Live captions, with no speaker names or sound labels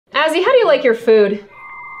Azzy, how do you like your food?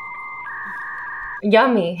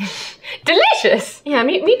 Yummy. Delicious. Yeah,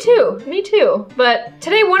 me too. Me too. But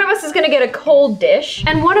today one of us is gonna get a cold dish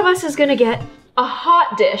and one of us is gonna get a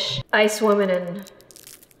hot dish. Ice woman and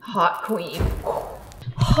hot queen.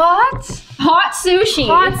 Hot? Hot sushi.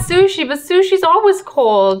 Hot sushi, but sushi's always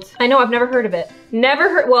cold. I know, I've never heard of it. Never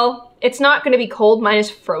heard, well, it's not gonna be cold, mine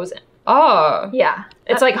is frozen. Oh. Yeah,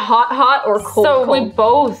 it's like hot or cold. So cold. we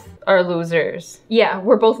both are losers. Yeah,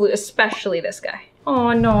 we're both especially this guy.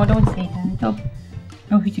 Oh no, don't say that.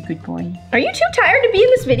 Oh, he's a good boy. Are you too tired to be in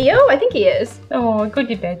this video? I think he is. Oh, go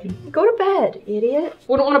to bed. Go to bed, idiot.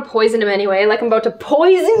 We don't want to poison him anyway, like I'm about to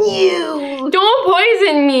poison you. Don't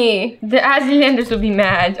poison me. The Azzylanders will be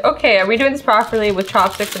mad. Okay, are we doing this properly with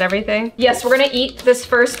chopsticks and everything? Yes, we're gonna eat this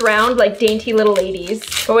first round like dainty little ladies.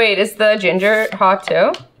 Oh, wait, is the ginger hot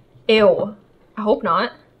too? Ew. I hope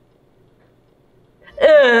not.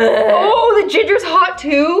 Oh, the ginger's hot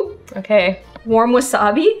too. Okay. Warm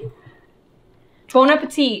wasabi. Bon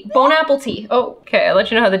appetit. Bon apple tea. Oh. Okay, I'll let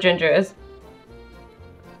you know how the ginger is.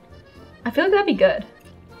 I feel like that'd be good.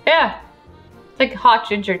 Yeah. It's like hot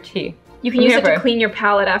ginger tea. You can use it to clean your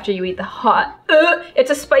palate after you eat the hot. It's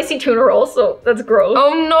a spicy tuna roll, so that's gross.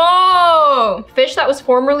 Oh no! Fish that was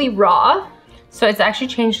formerly raw. So it's actually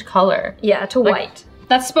changed color. Yeah, to white.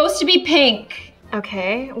 That's supposed to be pink.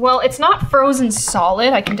 Okay, well, it's not frozen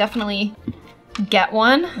solid. I can definitely get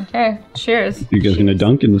one. Okay, cheers. You guys gonna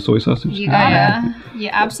dunk in the soy sausage? You gotta. You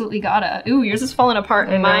absolutely gotta. Ooh, yours is falling apart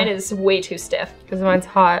and mine is way too stiff. Because mine's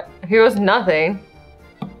hot. Here was nothing.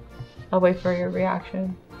 I'll wait for your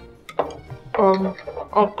reaction.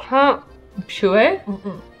 I can't chew it.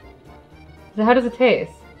 So how does it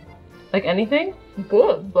taste? Like anything?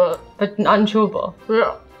 Good, but unchewable.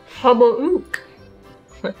 yeah. How about you?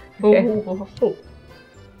 Okay. Oh.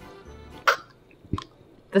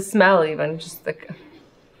 The smell even, just like...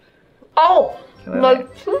 Oh! Wait.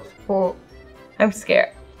 My I'm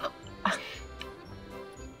scared.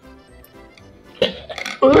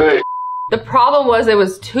 The problem was it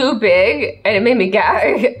was too big and it made me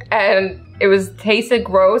gag and it was tasted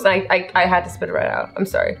gross. I had to spit it right out. I'm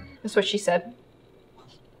sorry. That's what she said.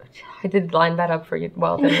 I did line that up for you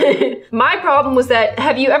well, didn't I? My problem was that,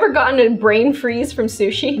 have you ever gotten a brain freeze from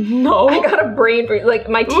sushi? No. I got a brain freeze, like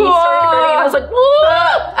my teeth started hurting and I was like,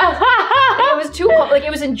 it was too cold, like it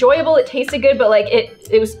was enjoyable, it tasted good, but like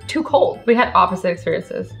it was too cold. We had opposite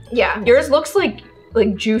experiences. Yeah, yours looks like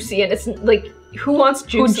juicy and it's like, who wants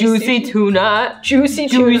juicy sushi? Tuna. Juicy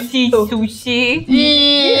tuna. Juicy sushi.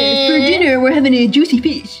 Yeah. For dinner, we're having a juicy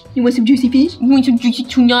fish. You want some juicy fish? You want some juicy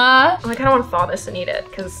tuna? I kind of want to thaw this and eat it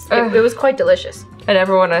because it was quite delicious. I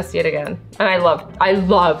never want to see it again. And I love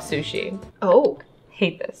sushi. Oh.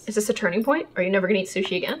 Hate this. Is this a turning point? Are you never gonna eat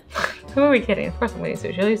sushi again? Who are we kidding? Of course I'm gonna eat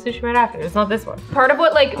sushi. I'll eat sushi right after. It's not this one. Part of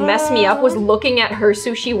what like messed me up was looking at her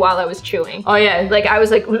sushi while I was chewing. Oh yeah. Like I was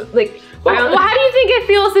like well, how do you think it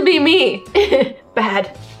feels to be me?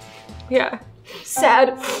 Bad. Yeah.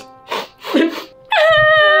 Sad.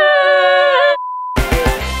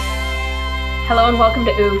 Hello and welcome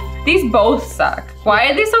to Oof. These both suck. Why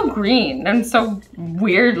are they so green and so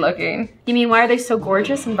weird looking? You mean why are they so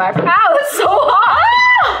gorgeous and vibrant? Ow, that's so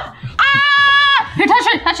hot! Ah! Here,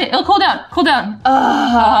 touch it. It'll cool down. Cool down.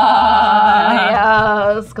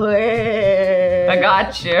 Yes, good. I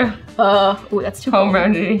got you. Ooh, that's too Home cold.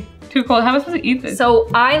 remedy. Too cold. How am I supposed to eat this? So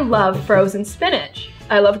I love frozen spinach.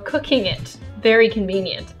 I love cooking it. Very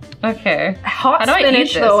convenient. Okay. Hot How do I eat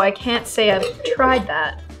spinach, this? though, I can't say I've tried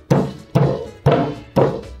that.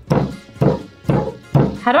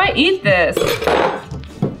 How do I eat this?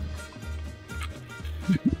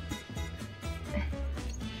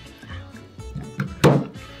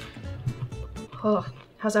 Oh,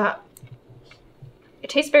 how's that? It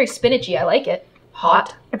tastes very spinachy. I like it.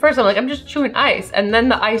 Hot. At first I'm like, I'm just chewing ice. And then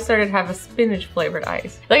the ice started to have a spinach flavored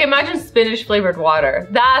ice. Like imagine spinach flavored water.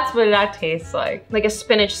 That's what that tastes like. Like a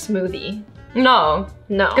spinach smoothie. No.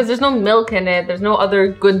 No. Because there's no milk in it. There's no other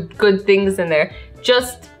good things in there.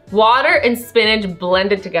 Just water and spinach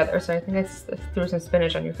blended together. So I think I threw some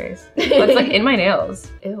spinach on your face. It's like in my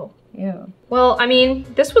nails. Ew. Ew. Well, I mean,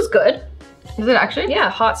 this was good. Is it actually? Yeah,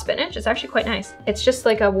 hot spinach. It's actually quite nice. It's just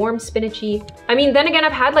like a warm spinachy. I mean, then again,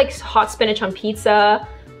 I've had like hot spinach on pizza.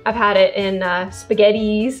 I've had it in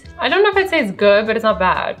spaghettis. I don't know if I'd say it's good, but it's not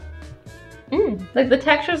bad. Like the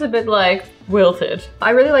texture's a bit like wilted. I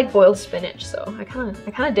really like boiled spinach, so I kind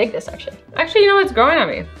of dig this actually. Actually, you know what's growing on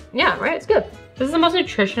me? Yeah, right. It's good. This is the most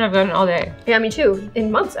nutrition I've gotten all day. Yeah, me too.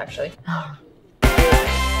 In months actually.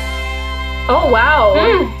 Oh wow.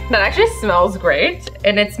 That actually smells great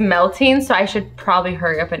and it's melting, so I should probably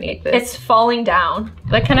hurry up and eat this. It's falling down.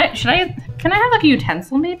 Like, should I Can I have like a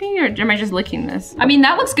utensil maybe? Or am I just licking this? I mean,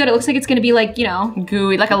 that looks good. It looks like it's gonna be like, you know.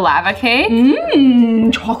 Gooey, like a lava cake?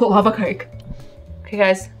 Mmm, chocolate lava cake. Okay,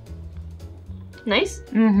 guys. Nice.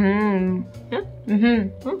 Mm-hmm. Yeah.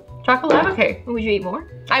 Mm-hmm. Chocolate lava cake. Would you eat more?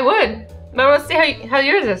 I would. But let's see how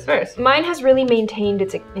yours is first. Mine has really maintained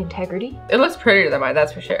its integrity. It looks prettier than mine,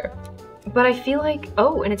 that's for sure. But I feel like,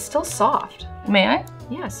 oh, and it's still soft. May I?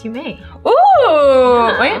 Yes, you may. Ooh!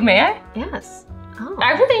 Yeah. Wait, may I? Yes. Oh.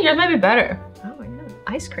 I actually think yours might be better. Oh my god.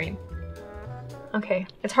 Ice cream. Okay.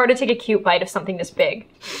 It's hard to take a cute bite of something this big.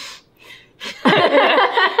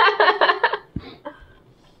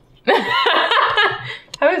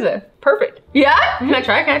 How is it? Perfect. Yeah? Can I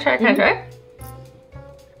try? Can I try? Can I try?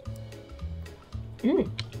 Mm.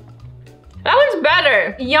 That one's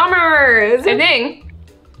better. Yummers. I think.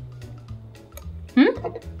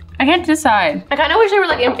 I can't decide. I kind of wish they were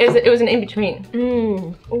like, it was an in-between.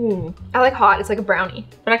 Mmm. Ooh. I like hot. It's like a brownie.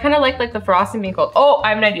 But I kind of like the frosting being cold. Oh, I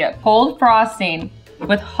have an idea. Cold frosting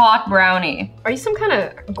with hot brownie. Are you some kind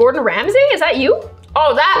of Gordon Ramsay? Is that you?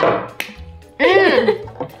 Oh, that.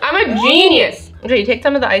 I'm a genius. Okay, you take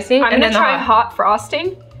some of the icing I'm and gonna then try hot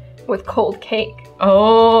frosting with cold cake.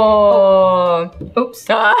 Oh. Oops.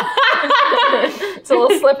 It's a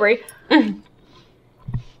little slippery.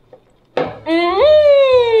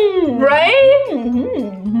 Right?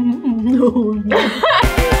 Ooh!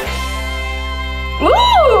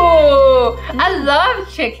 I love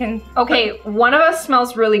chicken. Okay, one of us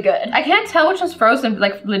smells really good. I can't tell which one's frozen,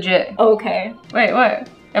 like legit. Okay. Wait, what?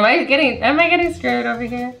 Am I getting scared over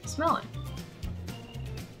here? Smell it.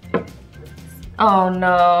 Oh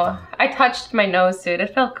no. I touched my nose suit.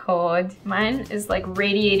 It felt cold. Mine is like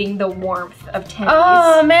radiating the warmth of tennies.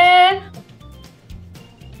 Oh man.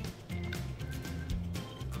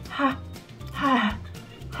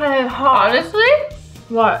 Honestly?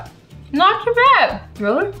 What? Not too bad.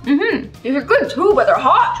 Really? Mm-hmm. These are good too, but they're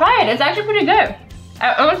hot. Try it. It's actually pretty good.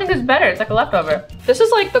 I almost think it's better. It's like a leftover. This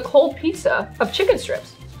is like the cold pizza of chicken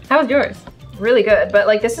strips. How was yours? Really good, but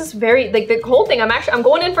like this is very, like the cold thing, I'm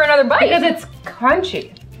going in for another bite. Because it's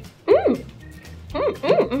crunchy.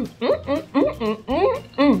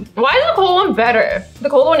 Why is the cold one better? The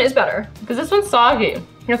cold one is better. Because this one's soggy.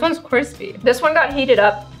 This one's crispy. This one got heated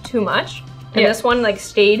up too much, and this one like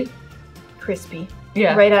stayed crispy.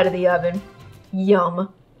 Yeah. Right out of the oven.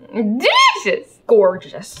 Yum. Delicious.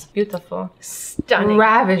 Gorgeous. Beautiful. Stunning.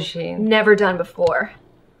 Ravishing. Never done before.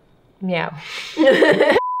 Meow.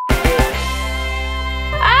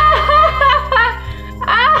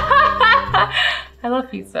 I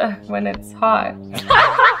love pizza when it's hot.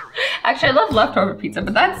 Actually, I love leftover pizza,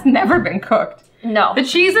 but that's never been cooked. No. The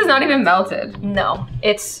cheese is not even melted. No.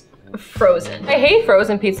 It's frozen. I hate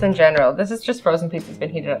frozen pizza in general. This is just frozen pizza that's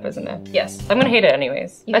been heated up, isn't it? Yes. I'm gonna hate it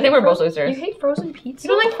anyways. I think we're both losers. You hate frozen pizza?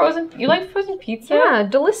 You don't like frozen? You like frozen pizza? Yeah,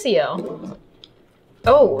 delicio.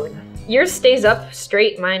 Oh, yours stays up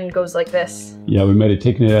straight. Mine goes like this. Yeah, we might have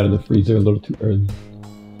taken it out of the freezer a little too early.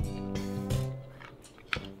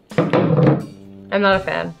 I'm not a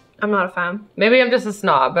fan. I'm not a fan. Maybe I'm just a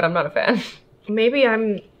snob, but I'm not a fan. Maybe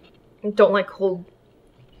don't like cold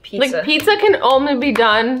pizza. Like pizza can only be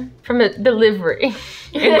done from a delivery,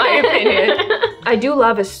 in my opinion. I do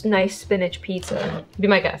love a nice spinach pizza. Be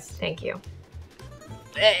my guest. Thank you.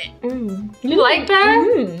 You like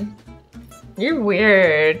that? You're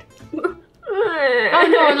weird. Oh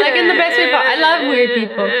no, like in the best way possible. I love weird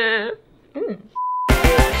people.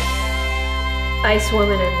 Ice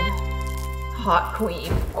Woman and Hot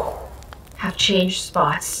Queen have changed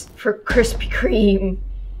spots for Krispy Kreme.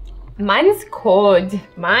 Mine's cold.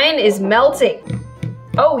 Mine is melting.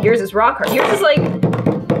 Oh, yours is rock hard. Yours is like...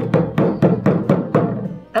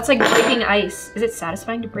 That's like breaking ice. Is it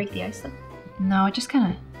satisfying to break the ice though? No, it just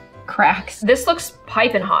kind of cracks. This looks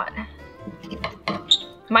piping hot.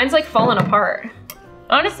 Mine's like falling apart.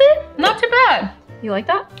 Honestly, not too bad. You like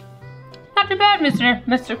that? Not too bad,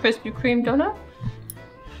 Mr. Krispy Kreme donut.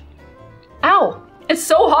 Ow, it's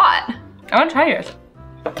so hot. I want to try yours.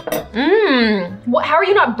 What, how are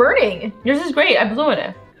you not burning? Yours is great. I blew in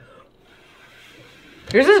it.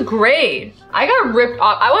 Yours is great. I got ripped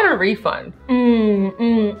off. I want a refund.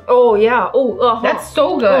 Oh yeah. Oh, that's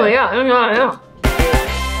so good. Oh yeah.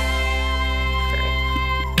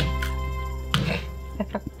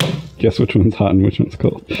 Guess which one's hot and which one's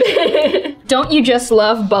cold. Don't you just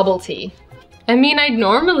love bubble tea? I mean, I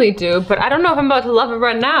normally do, but I don't know if I'm about to love it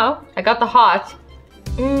right now. I got the hot.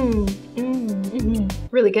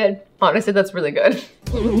 Really good. Honestly, that's really good.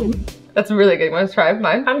 That's really good. You want to try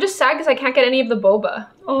mine? I'm just sad because I can't get any of the boba.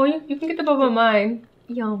 Oh, you can get the boba of mine.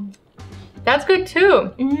 Yum. That's good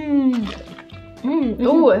too.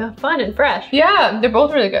 Ooh, fun and fresh. Yeah, they're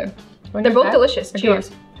both really good. They're both delicious.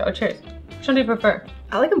 Cheers. Oh, cheers. Which one do you prefer?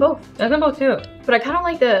 I like them both. I like them both too. But I kind of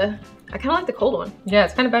like the cold one. Yeah,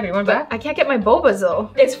 it's kind of better. You want it back? I can't get my bobas though.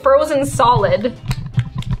 It's frozen solid.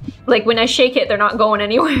 Like when I shake it, they're not going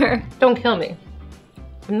anywhere. Don't kill me.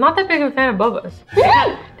 I'm not that big of a fan of bobas.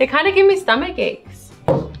 They kind of give me stomach aches.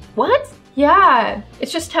 What? Yeah.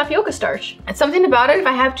 It's just tapioca starch. It's something about it. If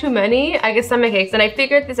I have too many, I get stomach aches. And I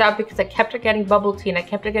figured this out because I kept getting bubble tea and I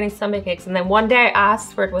kept getting stomach aches. And then one day I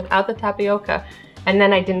asked for it without the tapioca. And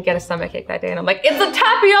then I didn't get a stomach ache that day. And I'm like, it's the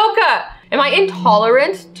tapioca! Am I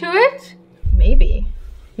intolerant to it? Maybe.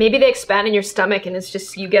 Maybe they expand in your stomach and it's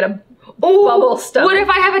just, you get a bubble stomach. What if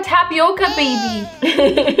I have a tapioca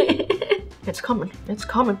baby? It's coming. It's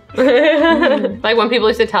coming. Like when people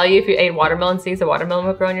used to tell you if you ate watermelon seeds, the watermelon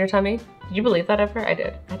would grow in your tummy. Did you believe that ever? I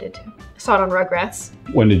did. I did too. I saw it on Rugrats.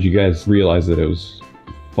 When did you guys realize that it was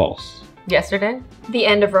false? Yesterday? The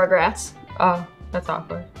end of Rugrats. Oh, that's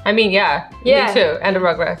awkward. I mean, yeah. Yeah. Me too. End of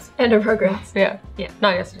Rugrats. End of Rugrats. Yeah. Yeah.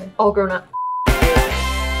 Not yesterday. All grown up.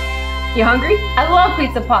 You hungry? I love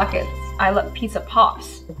pizza pockets. I love pizza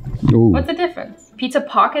pops. Ooh. What's the difference? Pizza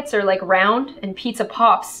pockets are like round and pizza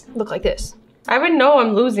pops look like this. I would know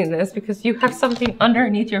I'm losing this because you have something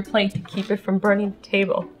underneath your plate to keep it from burning the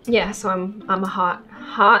table. Yeah, so I'm a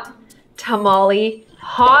hot tamale.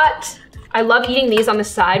 Hot. I love eating these on the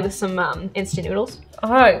side with some instant noodles.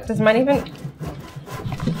 Oh, does mine even...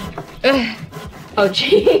 Oh,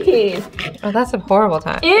 jeez. Oh, that's a horrible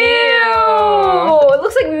time. Ew! It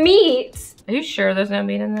looks like meat. Are you sure there's no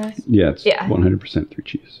meat in this? Yeah, it's Yeah. 100% 3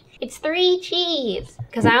 cheese. It's 3 cheese.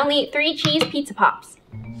 Because I only eat 3 cheese pizza pops.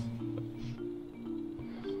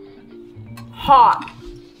 Hot.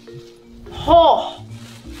 Oh.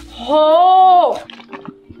 Oh.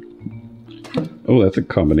 Oh, that's a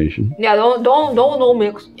combination. Yeah, don't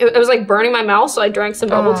mix. It was like burning my mouth, so I drank some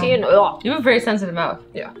bubble tea and ugh. You have a very sensitive mouth.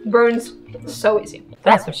 Yeah, burns so easy.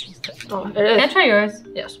 That's what she said. Oh, it Can I is. try yours?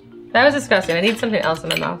 Yes, That was disgusting. I need something else in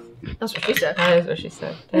my mouth. that's what she said. That is what she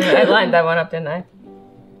said. I lined that one up, didn't I?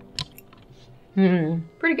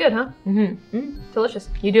 Pretty good, huh? Delicious.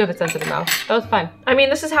 You do have a sensitive mouth. That was fine. I mean,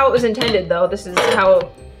 this is how it was intended, though. This is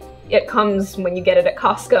how it comes when you get it at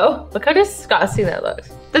Costco. Look how disgusting that looks.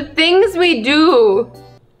 The things we do.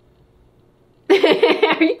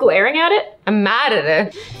 Are you glaring at it? I'm mad at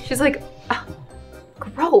it. She's like, "Ugh,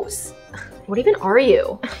 gross. What even are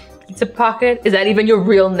you? Pizza pocket? Is that even your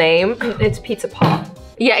real name? It's pizza pop.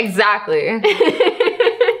 Yeah, exactly.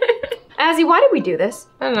 Azzy, why did we do this?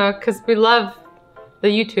 I don't know, because we love the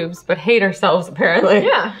YouTubes, but hate ourselves apparently.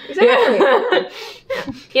 Yeah, exactly.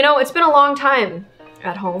 You know, it's been a long time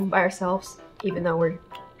at home by ourselves, even though we're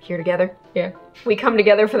here together. Yeah. We come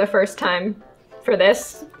together for the first time for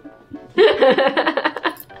this.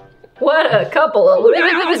 What a couple of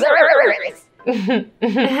losers.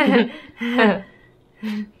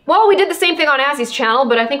 Well, we did the same thing on Azzy's channel,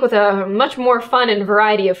 but I think with a much more fun and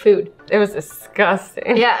variety of food. It was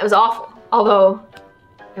disgusting. Yeah, it was awful. Although,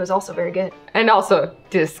 it was also very good. And also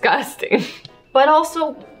disgusting. But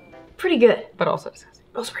also pretty good. But also disgusting.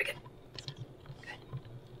 Also pretty good.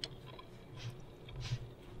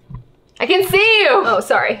 I can see you! Oh,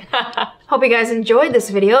 sorry. Hope you guys enjoyed this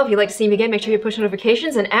video. If you'd like to see me again, make sure you push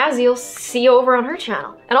notifications, and Azzy will see you over on her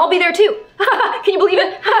channel. And I'll be there too. Can you believe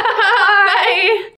it? Bye!